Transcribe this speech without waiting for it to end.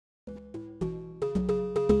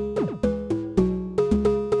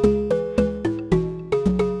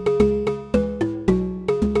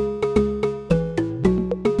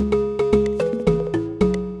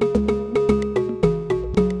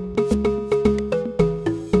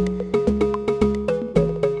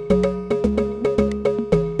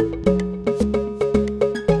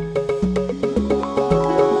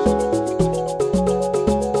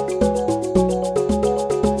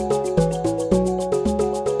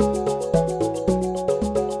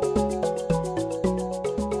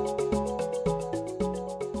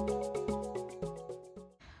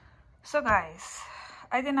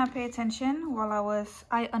I did not pay attention while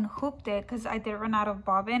I unhooped it because I did run out of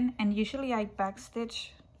bobbin, and usually I backstitch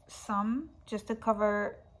some just to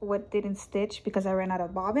cover what didn't stitch because I ran out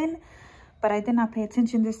of bobbin, but I did not pay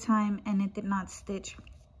attention this time and it did not stitch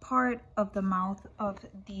part of the mouth of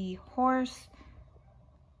the horse.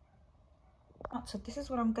 So this is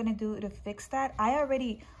what I'm gonna do to fix that. I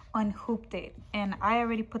already unhooped it and I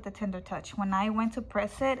already put the tender touch. When I went to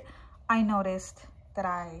press it, I noticed that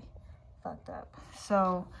I fucked up.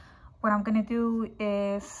 So what I'm gonna do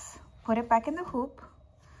is put it back in the hoop.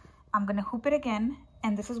 I'm gonna hoop it again,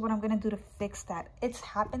 and this is what I'm gonna do to fix that. It's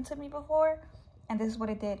happened to me before, and this is what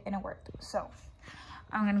I did and it worked. So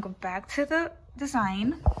I'm gonna go back to the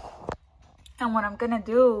design, and what I'm gonna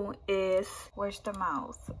do is, where's the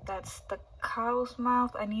mouth? That's the cow's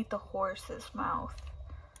mouth. I need the horse's mouth.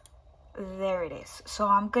 There it is. So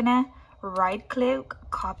I'm gonna right click,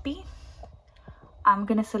 copy. I'm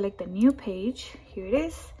gonna select a new page. Here it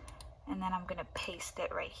is. And then I'm gonna paste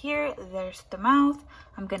it right here. There's the mouth.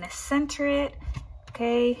 I'm gonna center it,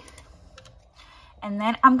 okay? And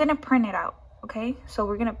then I'm gonna print it out, okay? So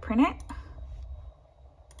we're gonna print it.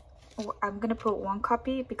 I'm gonna put one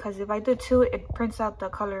copy because if I do two, it prints out the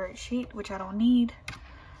color sheet, which I don't need.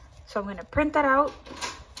 So I'm gonna print that out,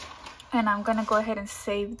 and I'm gonna go ahead and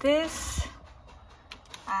save this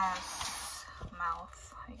as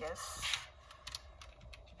mouth, I guess.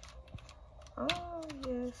 Oh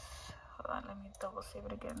yes, hold on, let me double save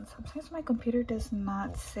it again. Sometimes my computer does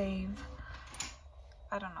not save.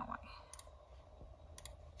 I don't know why.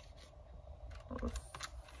 Oof.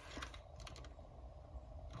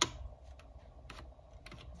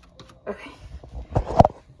 Okay.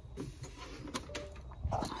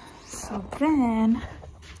 So then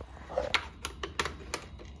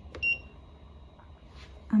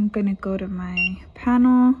I'm gonna go to my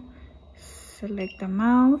panel, select the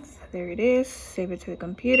mouth. There it is. Save it to the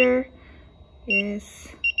computer. Yes.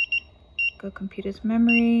 Go computer's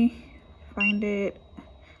memory. Find it.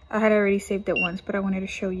 I had already saved it once, but I wanted to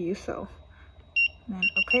show you, so. And then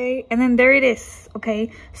okay. And then there it is.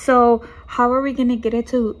 Okay. So how are we gonna get it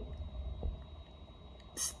to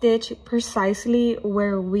stitch precisely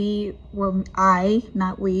where where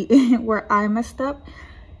I messed up?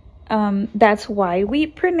 That's why we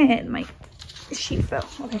printed my sheet fell.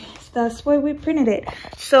 Okay, so that's why we printed it.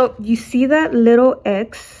 So you see that little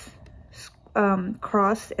X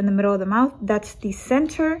cross in the middle of the mouth? That's the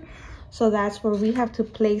center. So that's where we have to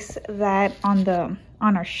place that on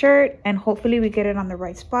our shirt, and hopefully we get it on the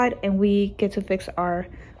right spot and we get to fix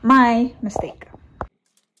my mistake.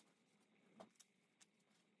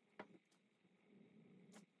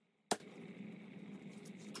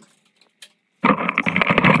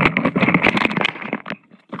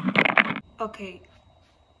 Okay,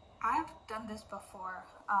 I've done this before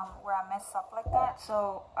where I mess up like that.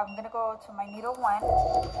 So I'm gonna go to my needle 1.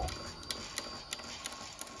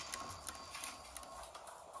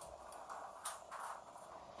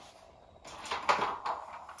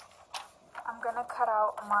 I'm gonna cut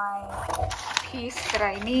out my piece that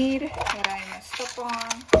I need, that I messed up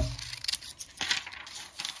on.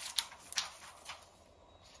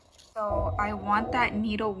 So I want that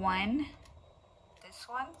needle 1, this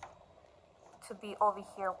one, to be over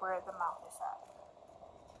here where the mouth is at.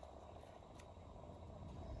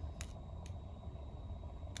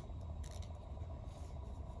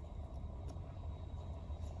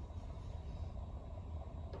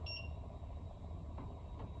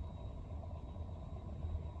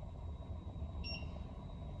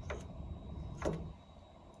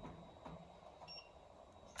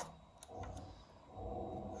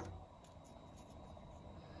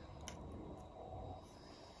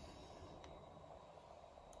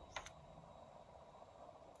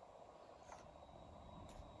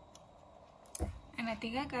 And I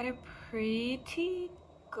think I got it pretty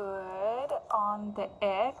good on the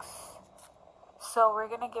X. So we're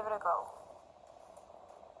gonna give it a go.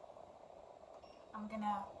 I'm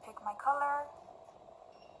gonna pick my color.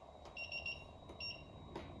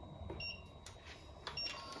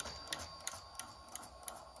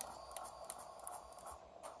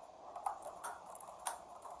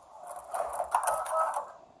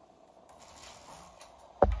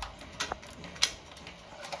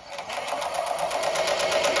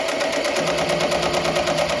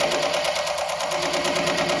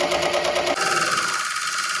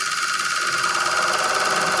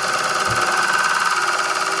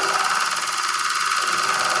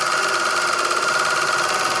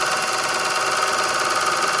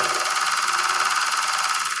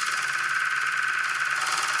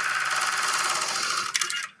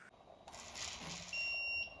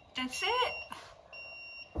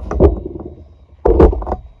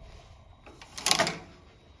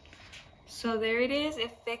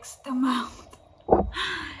 it fixed the mouth.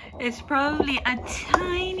 It's probably a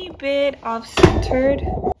tiny bit off-centered,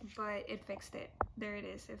 but it fixed it. There it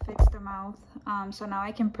is. It fixed the mouth. So now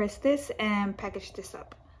I can press this and package this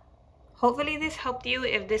up. Hopefully this helped you.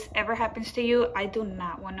 If this ever happens to you, I do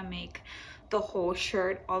not want to make the whole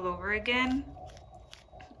shirt all over again.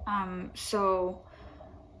 So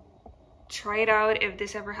try it out if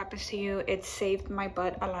this ever happens to you. It saved my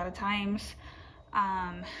butt a lot of times.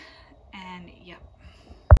 And yep.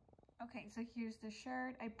 Okay, so here's the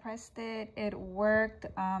shirt. I pressed it. It worked.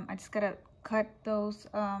 I just gotta cut those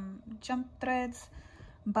jump threads.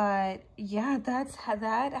 But yeah, that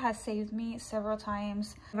has saved me several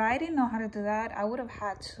times. If I didn't know how to do that, I would have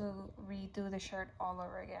had to redo the shirt all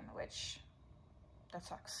over again, which that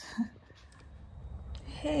sucks.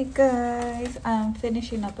 Hey guys, I'm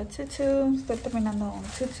finishing up a tutu. Estoy terminando un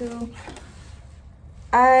tutu.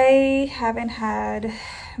 I haven't had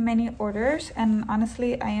many orders, and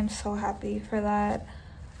honestly I am so happy for that.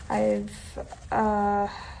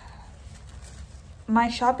 My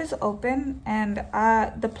shop is open, and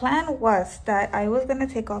the plan was that I was gonna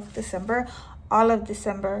take off December, all of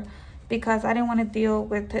December, because I didn't want to deal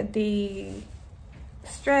with the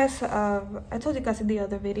stress of, I told you guys in the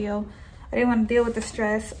other video, I didn't want to deal with the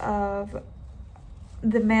stress of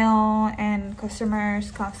the mail and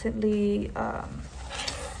customers constantly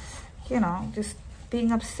you know, just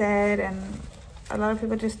being upset, and a lot of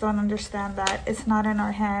people just don't understand that it's not in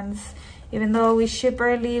our hands. Even though we ship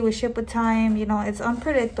early, we ship with time, you know, it's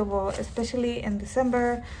unpredictable, especially in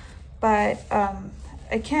December. But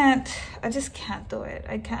I just can't do it.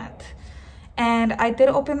 I can't. And I did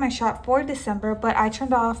open my shop for December, but I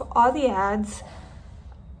turned off all the ads,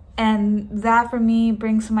 and that for me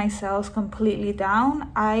brings my sales completely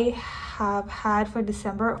down. I have had for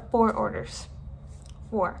December 4 orders.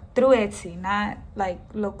 4 through Etsy, not like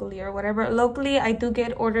locally or whatever. Locally, I do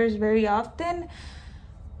get orders very often,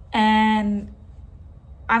 and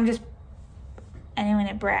I don't want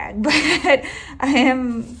to brag, but I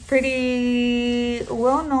am pretty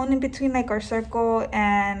well known in between like our circle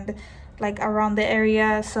and like around the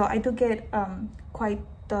area. So I do get quite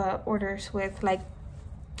the orders with like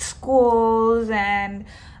schools and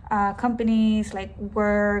companies, like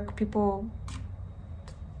work. People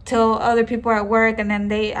tell other people at work, and then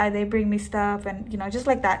they bring me stuff, and you know, just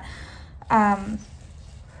like that.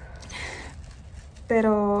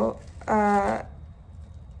 Pero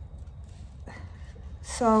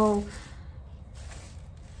so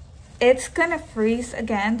it's gonna freeze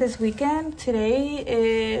again this weekend. Today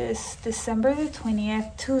is December the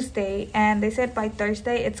 20th, Tuesday, and they said by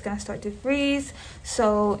Thursday it's gonna start to freeze.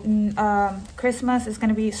 So Christmas is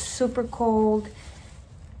gonna be super cold.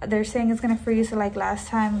 They're saying it's gonna freeze like last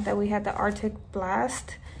time that we had the Arctic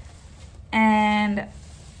blast, and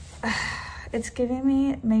it's giving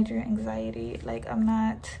me major anxiety. Like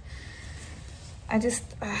just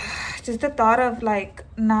the thought of like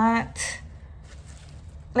not,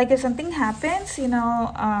 like if something happens, you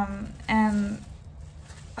know, and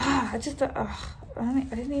I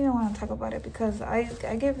didn't even want to talk about it because I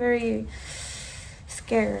get very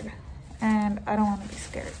scared, and I don't want to be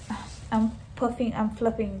scared. I'm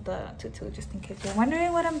fluffing the tutu just in case you're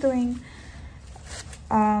wondering what I'm doing.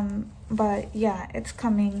 But yeah, it's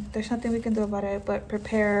coming. There's nothing we can do about it but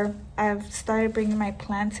prepare. I've started bringing my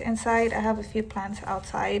plants inside. I have a few plants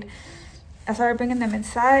outside. I started bringing them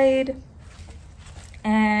inside,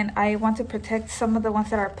 and I want to protect some of the ones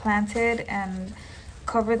that are planted and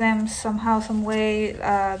cover them somehow, some way.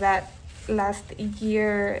 That last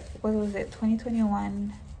year, what was it,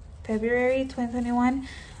 2021, February 2021,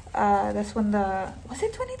 that's when was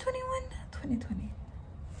it 2021, 2020,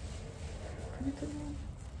 2021,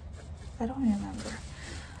 I don't remember.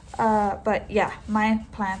 But yeah, my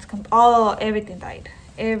plants everything died.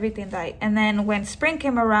 And then when spring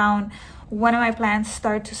came around, one of my plants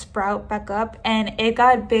started to sprout back up, and it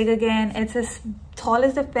got big again. It's as tall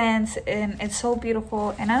as the fence, and it's so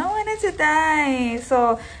beautiful, and I don't want it to die.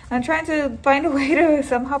 So I'm trying to find a way to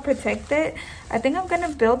somehow protect it. I think I'm gonna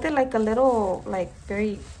build it like a little, like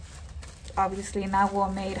very obviously not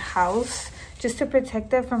well-made house, just to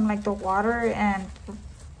protect it from like the water and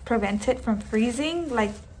prevent it from freezing.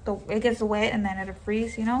 Like it gets wet and then it'll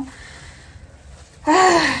freeze, you know.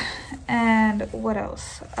 And what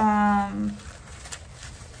else?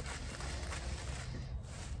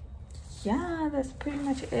 Yeah, that's pretty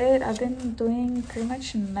much it. I've been doing pretty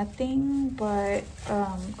much nothing but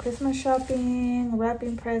Christmas shopping,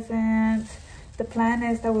 wrapping presents. The plan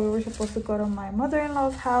is that we were supposed to go to my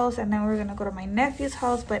mother-in-law's house, and then we're gonna go to my nephew's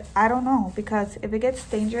house, but I don't know, because if it gets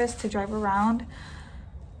dangerous to drive around,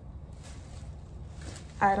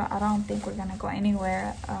 I don't think we're gonna go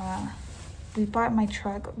anywhere. We bought my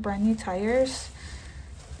truck brand new tires,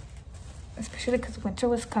 especially because winter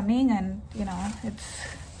was coming, and you know,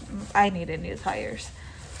 I needed new tires.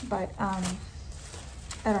 But I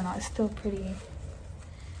don't know, it's still pretty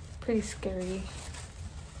scary.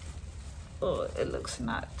 Oh, it looks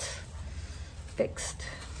not fixed.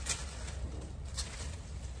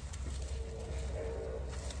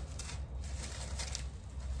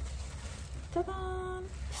 Ta-da!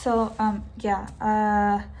 So yeah,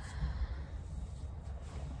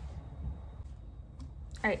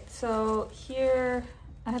 alright, so here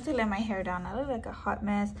I have to let my hair down. I look like a hot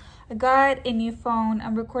mess. I got a new phone.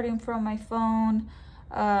 I'm recording from my phone.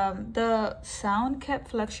 The sound kept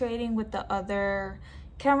fluctuating with the other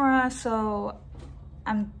camera, so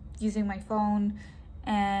I'm using my phone.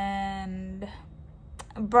 And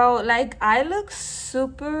bro, like, I look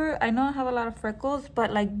super, I know I have a lot of freckles,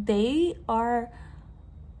 but like they are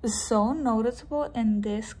so noticeable in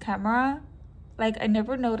this camera. Like, I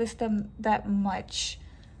never noticed them that much,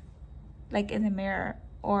 like in the mirror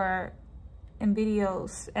or in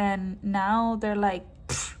videos, and now they're like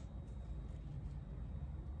pfft,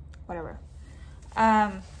 whatever.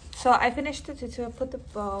 So I finished the tutu. I put the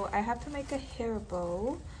bow. I have to make a hair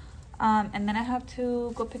bow, and then I have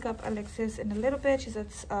to go pick up Alexis in a little bit. She said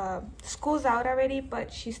school's out already,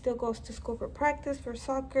 but she still goes to school for practice for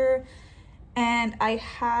soccer. And I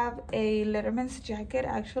have a Letterman's jacket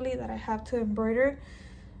actually that I have to embroider.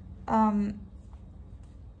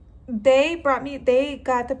 They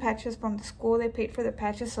got the patches from the school. They paid for the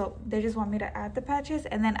patches, so they just want me to add the patches,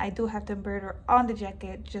 and then I do have to embroider on the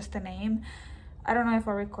jacket just the name. I don't know if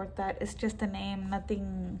I'll record that. It's just the name,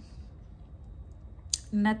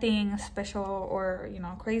 nothing special or, you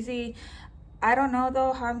know, crazy. I don't know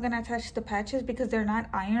though how I'm gonna attach the patches because they're not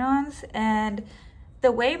iron-ons, and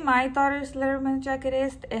the way my daughter's Letterman jacket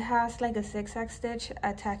is, it has like a zigzag stitch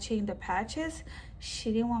attaching the patches.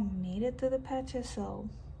 She didn't want me to do the patches, so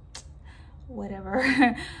whatever.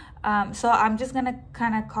 So I'm just gonna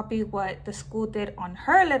kind of copy what the school did on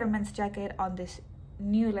her Letterman's jacket on this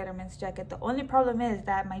new Letterman's jacket. The only problem is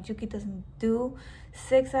that my Juki doesn't do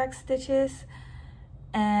zigzag stitches,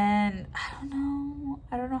 and I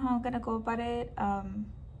don't know how I'm gonna go about it.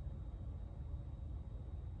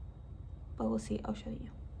 But we'll see. I'll show you.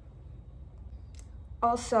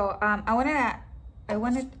 Also, I want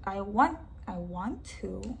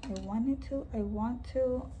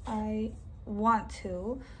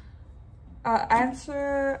to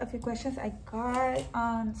answer a few questions I got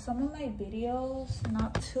on some of my videos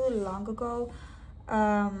not too long ago.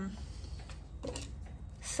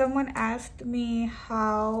 Someone asked me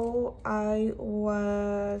how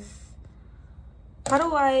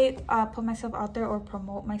do I put myself out there or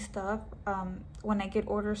promote my stuff when I get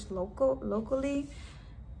orders locally.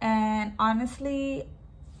 And honestly,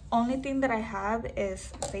 only thing that I have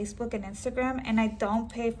is Facebook and Instagram, and I don't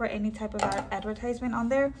pay for any type of advertisement on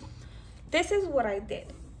there. This is what I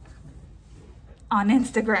did on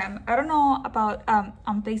Instagram. I don't know about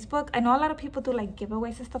on Facebook. I know a lot of people do like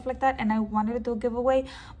giveaways and stuff like that, and I wanted to do a giveaway,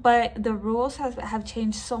 but the rules have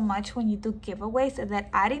changed so much when you do giveaways that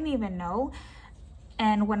I didn't even know.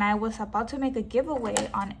 And when I was about to make a giveaway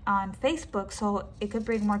on Facebook so it could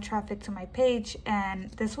bring more traffic to my page, and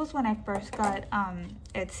this was when I first got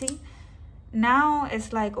Etsy. Now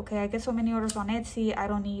it's like, okay, I get so many orders on Etsy, I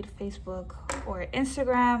don't need Facebook or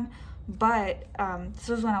Instagram. But this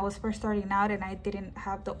was when I was first starting out, and I didn't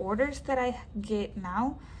have the orders that I get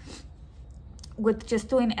now with just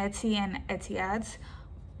doing Etsy and Etsy ads.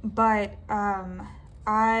 But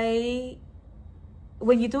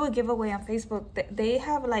when you do a giveaway on Facebook, they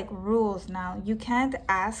have like rules now. You can't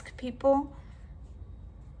ask people.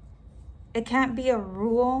 It can't be a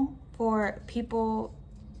rule for people.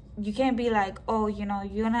 You can't be like, oh, you know,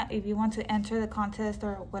 if you want to enter the contest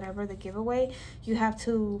or whatever, the giveaway, you have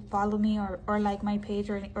to follow me or like my page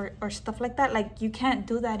or stuff like that. Like, you can't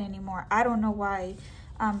do that anymore. I don't know why.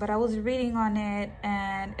 But I was reading on it,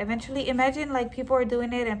 and eventually, imagine like people are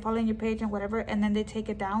doing it and following your page and whatever, and then they take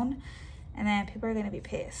it down, and then people are gonna be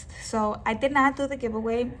pissed. So I did not do the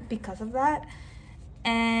giveaway because of that.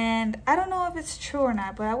 And I don't know if it's true or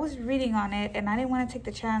not, but I was reading on it, and I didn't want to take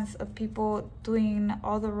the chance of people doing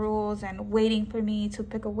all the rules and waiting for me to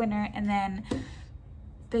pick a winner, and then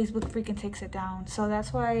Facebook freaking takes it down. So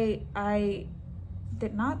that's why I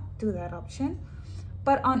did not do that option.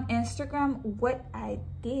 But on Instagram, what I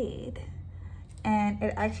did, and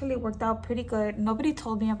it actually worked out pretty good. Nobody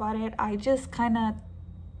told me about it. I just kind of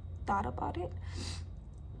thought about it.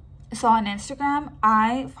 So on Instagram,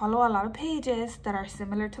 I follow a lot of pages that are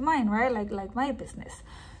similar to mine, right? Like my business.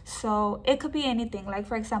 So it could be anything. Like,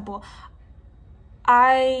 for example,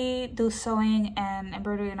 I do sewing and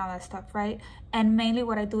embroidery and all that stuff, right? And mainly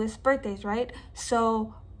what I do is birthdays, right?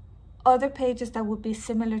 So other pages that would be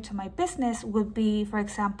similar to my business would be, for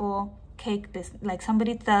example, cake business. Like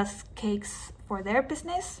somebody does cakes for their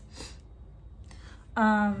business.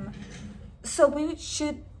 So we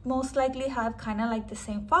should most likely have kind of like the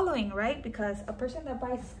same following, right? Because a person that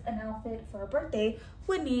buys an outfit for a birthday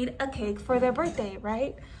would need a cake for their birthday,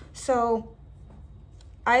 right? So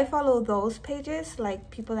I follow those pages, like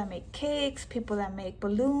people that make cakes, people that make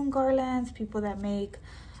balloon garlands, people that make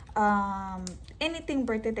anything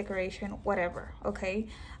birthday decoration, whatever. Okay,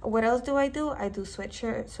 what else do? I do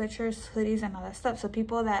sweatshirts, hoodies, and all that stuff. So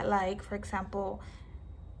people that, like, for example,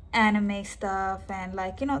 anime stuff, and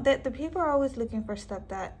like, you know, the people are always looking for stuff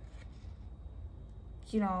that,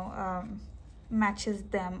 you know, matches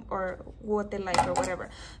them or what they like or whatever.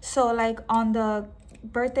 So like on the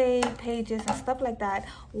birthday pages and stuff like that,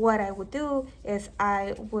 what I would do is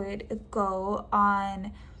I would go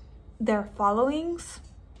on their followings.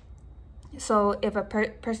 So if a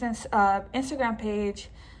person's Instagram page,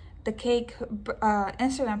 the cake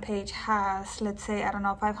Instagram page has, let's say, I don't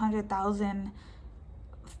know, 500,000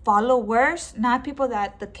 followers, not people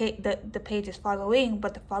that the page is following,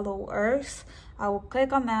 but the followers, I will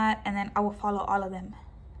click on that and then I will follow all of them.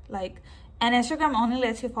 Like, and Instagram only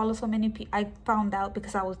lets you follow so many people. I found out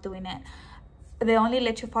because I was doing it. They only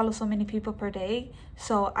let you follow so many people per day.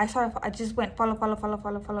 So I just went follow.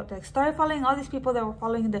 Like, started following all these people that were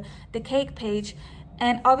following the cake page,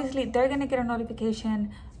 and obviously they're gonna get a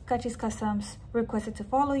notification. Cachi's Customs requested to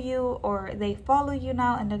follow you, or they follow you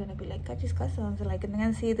now, and they're gonna be like Cachi's Customs, like, and they're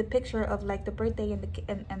gonna see the picture of like the birthday and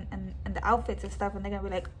the outfits and stuff, and they're gonna be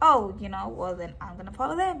like, oh, you know, well then I'm gonna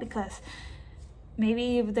follow them, because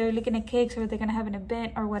maybe if they're looking at cakes or they're gonna have an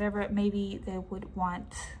event or whatever, maybe they would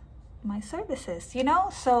want my services, you know.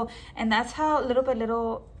 So, and that's how little by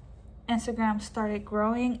little Instagram started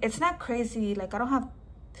growing. It's not crazy, like I don't have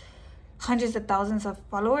hundreds of thousands of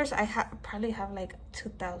followers. I probably have like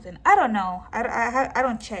 2,000. I don't know. I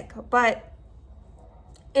don't check, but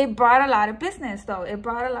it brought a lot of business though. It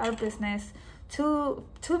brought a lot of business to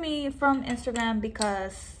me from Instagram,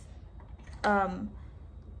 because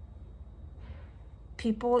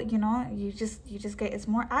people, you know, you just get, it's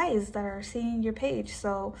more eyes that are seeing your page.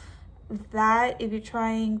 So that, if you're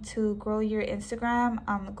trying to grow your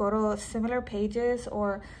Instagram, go to similar pages,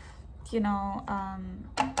 or, you know,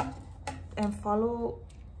 and follow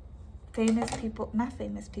famous people, not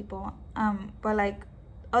famous people, but like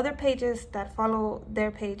other pages that follow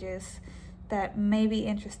their pages that may be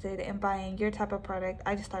interested in buying your type of product.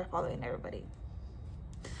 I just started following everybody.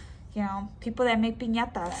 You know, people that make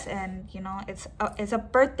piñatas, and you know, it's a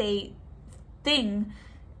birthday thing.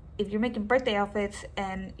 If you're making birthday outfits,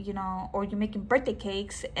 and you know, or you're making birthday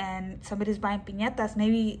cakes, and somebody's buying piñatas,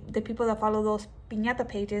 maybe the people that follow those piñata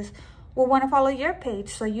pages will want to follow your page,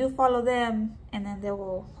 so you follow them, and then they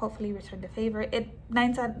will hopefully return the favor. It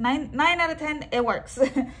 9 out of 10 it works.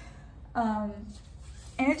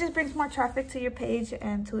 And it just brings more traffic to your page,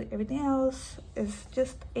 and to everything else. Is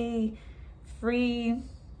just a free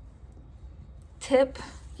tip,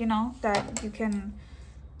 you know, that you can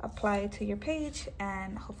apply to your page,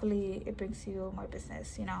 and hopefully it brings you more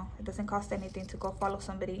business. You know, it doesn't cost anything to go follow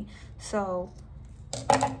somebody, so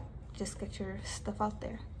just get your stuff out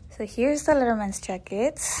there. So here's the Letterman's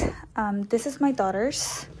jackets. This is my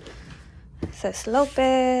daughter's. It says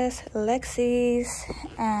Lopez, Alexei's,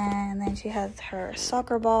 and then she has her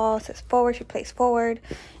soccer ball. It says forward, she plays forward,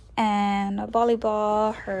 and a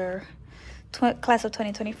volleyball, her class of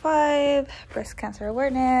 2025, breast cancer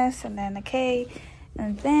awareness, and then a K,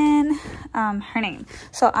 and then her name.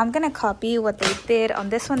 So I'm gonna copy what they did on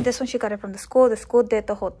this one. This one she got it from the school. The school did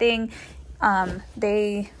the whole thing.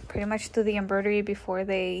 They pretty much do the embroidery before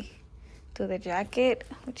they do the jacket,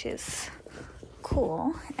 which is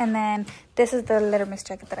cool. And then this is the Letterman's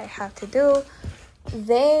jacket that I have to do.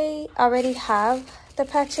 They already have the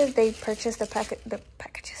patches. They purchased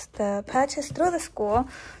the patches through the school,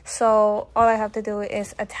 so all I have to do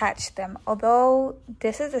is attach them. Although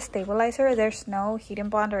this is a stabilizer, there's no heat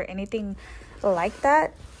bond or anything like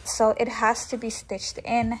that, so it has to be stitched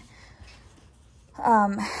in.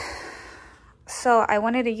 So I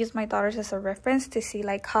wanted to use my daughter's as a reference to see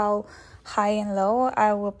like how high and low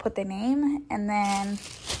I will put the name, and then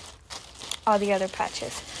all the other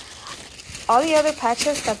patches. All the other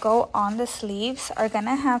patches that go on the sleeves are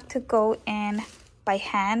gonna have to go in by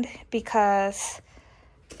hand, because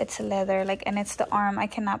it's leather, like, and it's the arm. I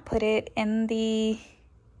cannot put it in the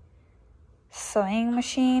sewing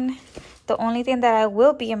machine. The only thing that I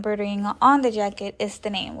will be embroidering on the jacket is the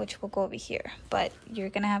name, which will go over here. But you're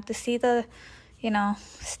gonna have to see the, you know,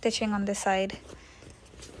 stitching on this side.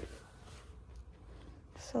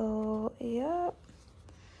 So, yeah.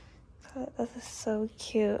 This is so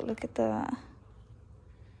cute. Look at that.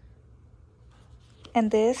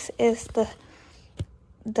 And this is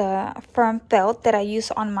the firm felt that I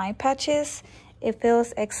use on my patches. It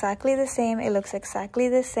feels exactly the same. It looks exactly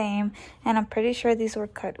the same. And I'm pretty sure these were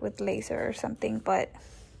cut with laser or something, but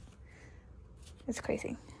it's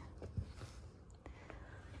crazy.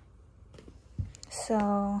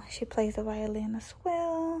 So she plays the violin as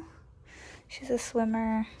well. She's a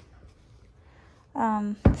swimmer.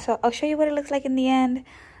 So I'll show you what it looks like in the end.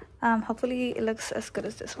 Hopefully it looks as good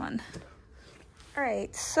as this one.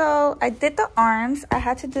 Alright, so I did the arms. I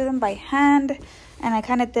had to do them by hand, and I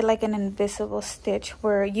kind of did like an invisible stitch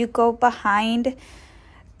where you go behind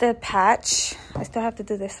the patch. I still have to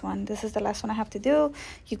do this one. This is the last one I have to do.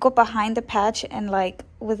 You go behind the patch and like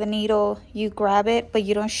with a needle you grab it, but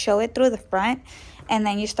you don't show it through the front, and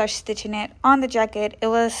then you start stitching it on the jacket. It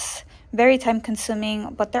was very time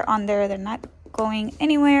consuming, but they're on there. They're not going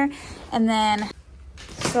anywhere. And then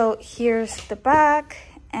so here's the back.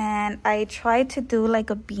 And I tried to do like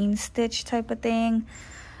a bean stitch type of thing,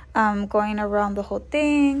 going around the whole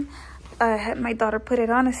thing. I had my daughter put it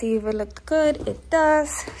on to see if it looked good. It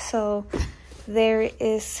does. So there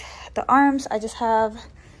is the arms. I just have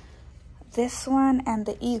this one and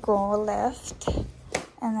the eagle left,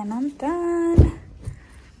 and then I'm done.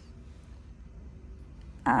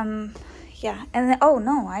 Yeah, and then oh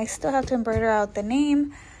no, I still have to embroider out the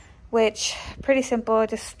name, which pretty simple.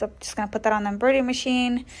 Just gonna put that on the embroidery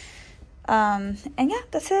machine. And yeah,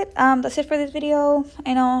 that's it. That's it for this video.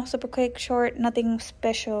 I know, super quick, short, nothing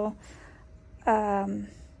special. I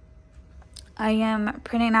am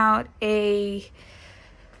printing out a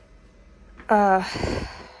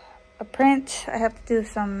print. I have to do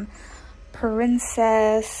some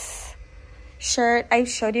princess shirt. I've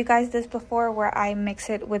showed you guys this before where I mix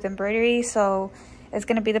it with embroidery. So it's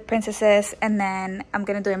gonna be the princesses, and then I'm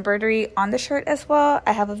gonna do embroidery on the shirt as well.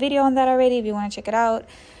 I have a video on that already if you want to check it out.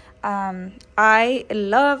 I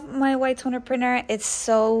love my white toner printer. It's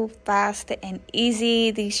so fast and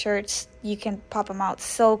easy. These shirts, you can pop them out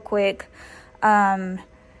so quick.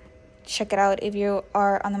 Check it out if you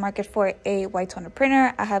are on the market for a white toner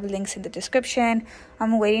printer. I have links in the description.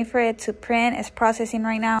 I'm waiting for it to print. It's processing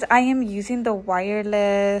right now. I am using the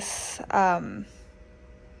wireless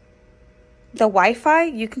the Wi-Fi.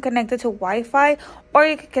 You can connect it to Wi-Fi, or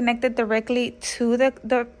you can connect it directly to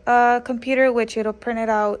the computer, which it'll print it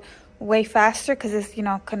out way faster because it's, you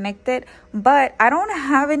know, connected. But I don't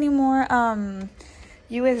have any more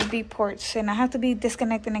USB ports, and I have to be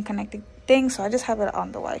disconnecting and connecting things, so I just have it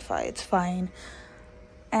on the Wi-Fi. It's fine.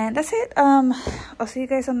 And that's it. I'll see you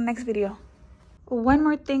guys on the next video. One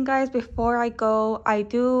more thing, guys, before I go. I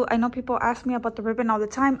know people ask me about the ribbon all the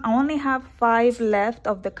time. I only have 5 left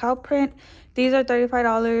of the cow print. These are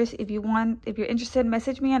 $35. If you're interested,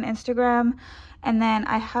 message me on Instagram. And then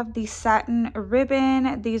I have the satin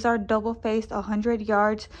ribbon. These are double-faced, 100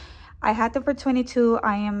 yards. I had them for $22.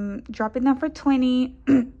 I am dropping them for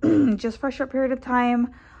 $20 just for a short period of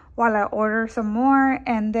time while I order some more.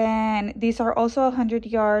 And then these are also 100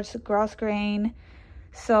 yards gross grain.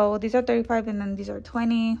 So these are $35, and then these are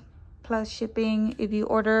 $20 plus shipping. If you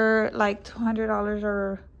order like $200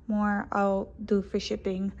 or more, I'll do free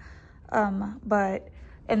shipping. And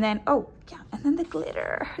then, oh yeah, and then the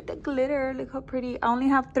glitter, look how pretty. I only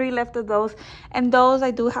have 3 left of those, and those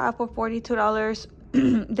I do have for $42.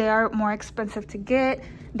 They are more expensive to get.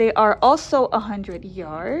 They are also 100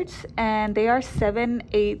 yards, and they are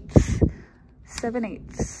 7/8.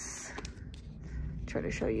 Try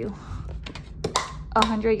to show you.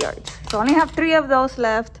 100 yards. So I only have 3 of those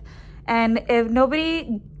left, and if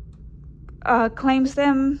nobody claims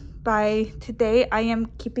them by today, I am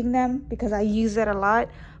keeping them because I use it a lot.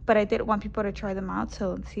 But I did want people to try them out,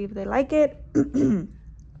 so let's see if they like it.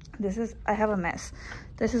 I have a mess.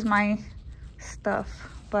 This is my stuff,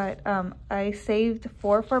 but I saved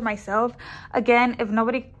 4 for myself. Again, if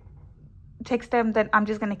nobody takes them, then I'm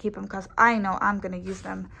just gonna keep them because I know I'm gonna use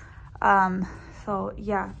them. So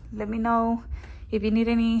yeah, let me know if you need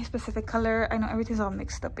any specific color. I know everything's all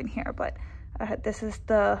mixed up in here, but this is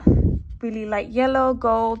the really light yellow,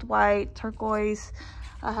 gold, white, turquoise.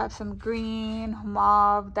 I have some green,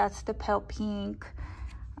 mauve. That's the pale pink,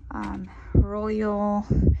 royal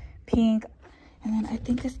pink. And then I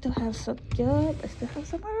think I still have some, yep, I still have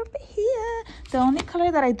some more over here. The only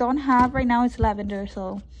color that I don't have right now is lavender,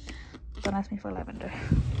 so don't ask me for lavender.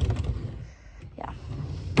 Yeah,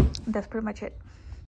 that's pretty much it.